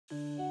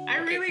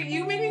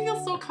You make me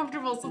feel so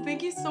comfortable, so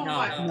thank you so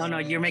much. No,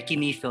 you're making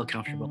me feel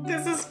comfortable.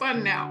 This is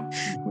fun now.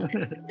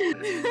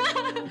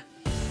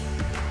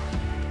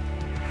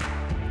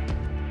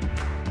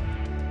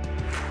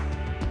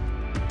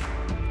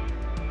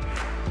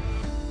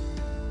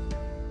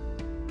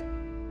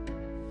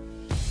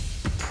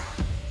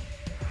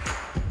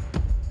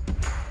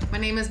 My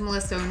name is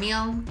Melissa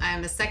O'Neill.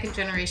 I'm a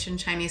second-generation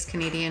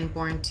Chinese-Canadian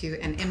born to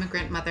an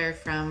immigrant mother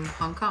from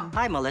Hong Kong.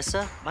 Hi,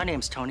 Melissa. My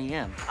name's Tony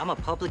M. I'm a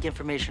public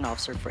information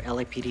officer for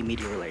LAPD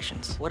Media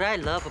Relations. What I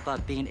love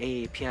about being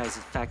AAPI is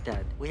the fact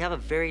that we have a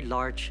very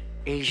large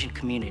Asian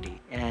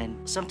community.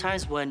 And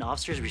sometimes when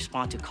officers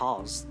respond to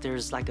calls,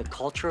 there's like a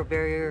cultural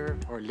barrier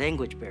or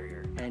language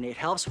barrier. And it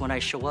helps when I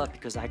show up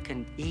because I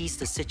can ease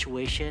the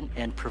situation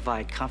and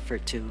provide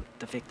comfort to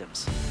the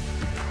victims.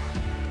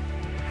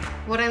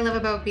 What I love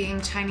about being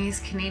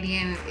Chinese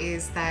Canadian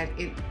is that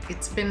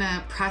it's been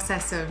a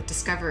process of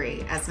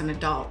discovery as an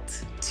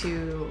adult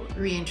to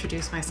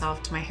reintroduce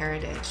myself to my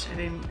heritage. I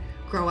didn't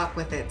grow up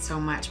with it so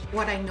much.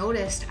 What I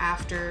noticed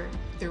after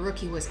The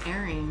Rookie was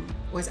airing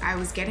was I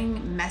was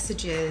getting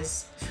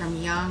messages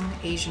from young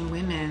Asian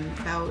women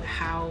about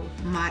how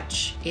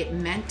much it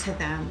meant to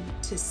them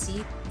to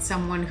see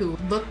someone who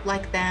looked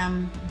like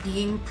them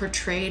being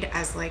portrayed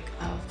as like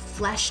a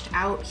fleshed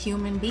out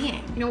human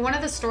being. You know, one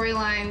of the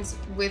storylines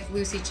with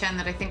Lucy Chen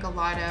that I think a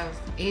lot of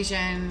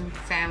Asian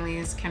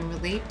families can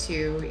relate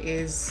to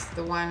is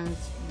the one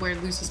where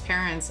Lucy's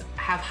parents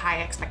have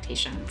high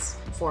expectations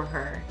for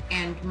her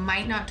and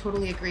might not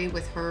totally agree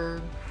with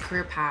her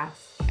career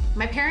path.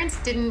 My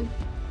parents didn't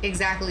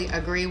exactly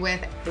agree with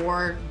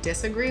or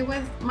disagree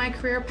with my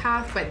career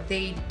path, but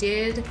they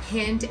did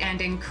hint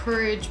and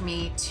encourage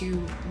me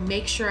to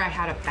make sure I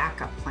had a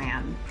backup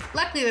plan.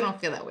 Luckily, they don't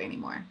feel that way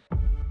anymore.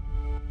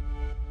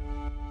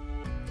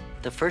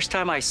 The first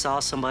time I saw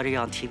somebody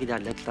on TV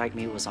that looked like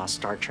me was on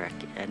Star Trek,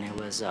 and it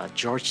was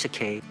George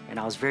Takei, and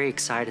I was very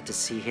excited to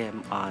see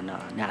him on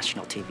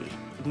national TV.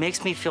 It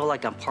makes me feel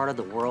like I'm part of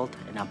the world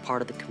and I'm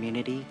part of the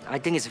community. I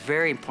think it's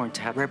very important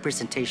to have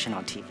representation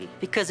on TV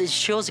because it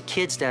shows the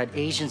kids that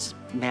Asians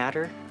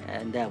matter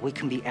and that we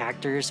can be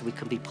actors, we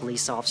can be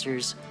police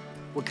officers,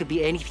 we could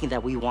be anything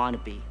that we want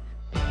to be.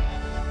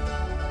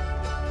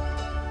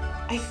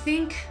 I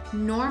think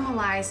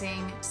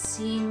normalizing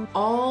seeing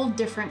all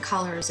different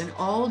colors and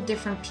all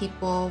different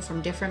people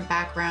from different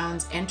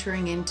backgrounds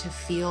entering into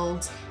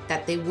fields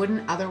that they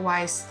wouldn't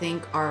otherwise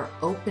think are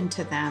open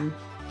to them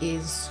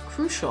is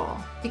crucial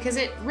because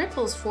it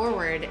ripples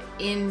forward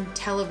in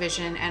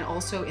television and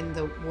also in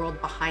the world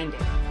behind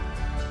it.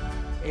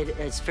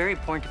 It's very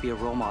important to be a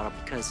role model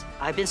because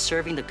I've been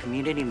serving the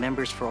community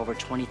members for over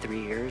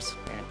 23 years,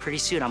 and pretty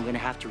soon I'm going to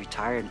have to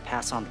retire and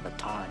pass on the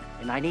baton.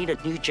 And I need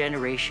a new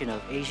generation of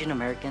Asian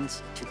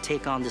Americans to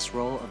take on this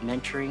role of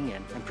mentoring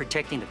and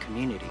protecting the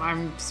community.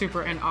 I'm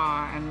super in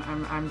awe,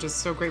 and I'm just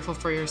so grateful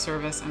for your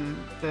service and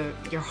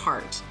your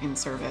heart in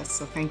service,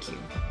 so thank you.